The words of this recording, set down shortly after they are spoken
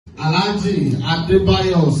Alaji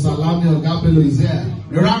Adebayo Salami Oga Bello is here.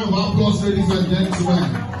 A round of applause, ladies and gentlemen.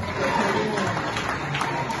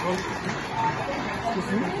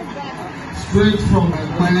 Straight from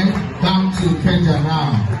Ekwe down to Kenya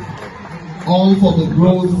now. All for the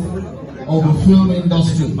growth of the film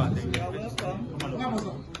industry.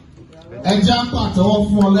 Example at all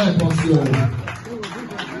for levels.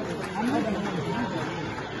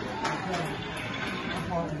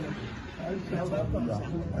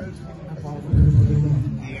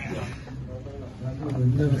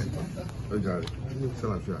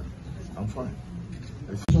 I'm fine.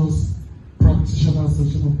 Practitioner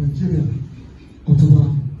Association of Nigeria, Otoba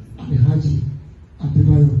Alhaji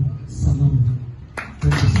Adebayo Salami.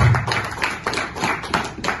 Thank you, sir.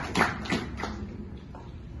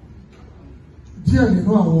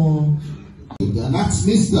 And that's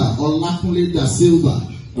Mr. Olakunle Da Silva.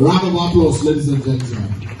 A round of applause, ladies and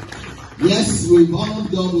gentlemen. Yes, we've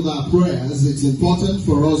honored God with our prayers. It's important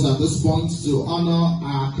for us at this point to honor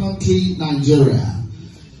our country, Nigeria.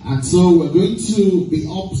 And so we're going to be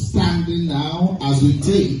upstanding now as we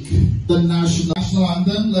take the national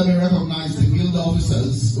anthem. Let me recognize the guild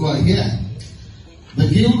officers who are here. The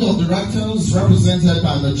Guild of Directors, represented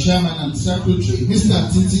by the Chairman and Secretary, Mr.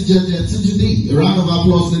 Tijidi. A round of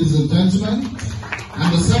applause, ladies and gentlemen.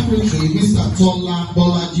 And the Secretary, Mr. Tola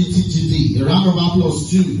Bolaji Tijidi. A round of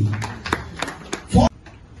applause too.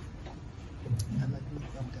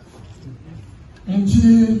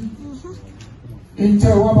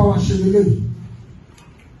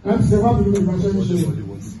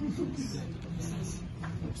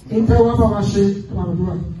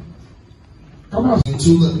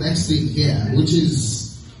 To the next thing here, which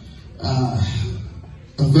is a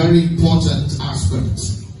very important aspect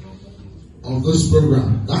of this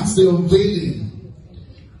program. That's the unveiling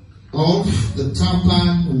of the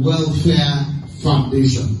Tampan Welfare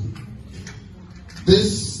Foundation.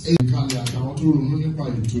 This is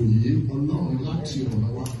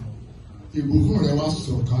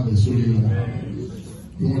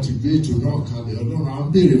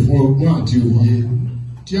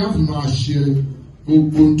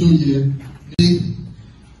gbogbo tó yẹ ní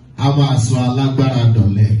àwọn àṣọ alágbára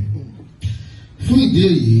dọ̀lẹ́. Fún ìdí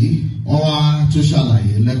èyí, wọ́n wá tó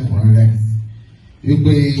ṣàlàyé lẹ́kùnrẹ́rẹ́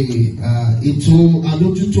wípé ètò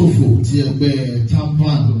alójútòfò tí ẹgbẹ́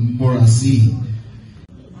Tampan ń múra sí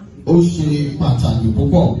ó ṣe pàtàkì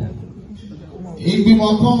púpọ̀.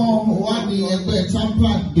 Ìgbìmọ̀ kan wà ní ẹgbẹ́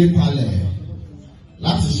Tampan gbé kalẹ̀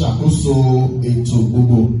láti ṣàkóso ètò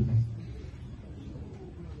gbogbo.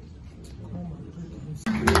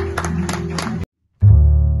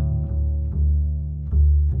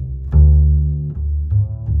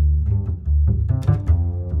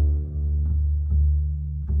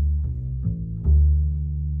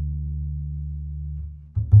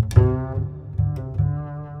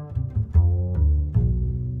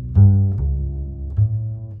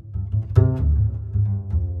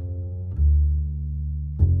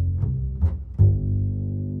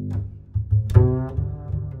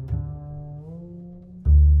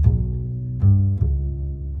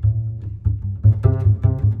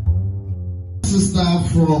 Sister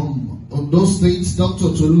from Ondo State,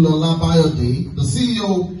 Dr. Tolulola Bayode, the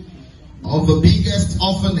CEO of the biggest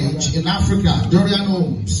orphanage in Africa, Dorian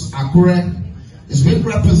Homes, Akure, is being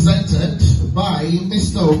represented by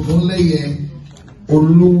Mr. Ogunleye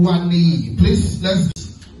Oluwani. Please, let's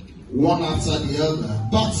one after the other,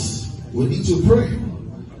 but we need to pray.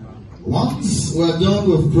 Once we're done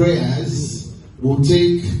with prayers, we'll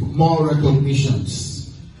take more recognitions.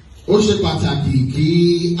 Ó ṣe pàtàkì kí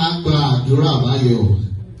a gba àdúrà báyọ̀.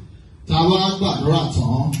 Tá a wá gbàdúrà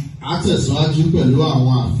tán, a tẹ̀síwájú pẹ̀lú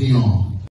àwọn àfihàn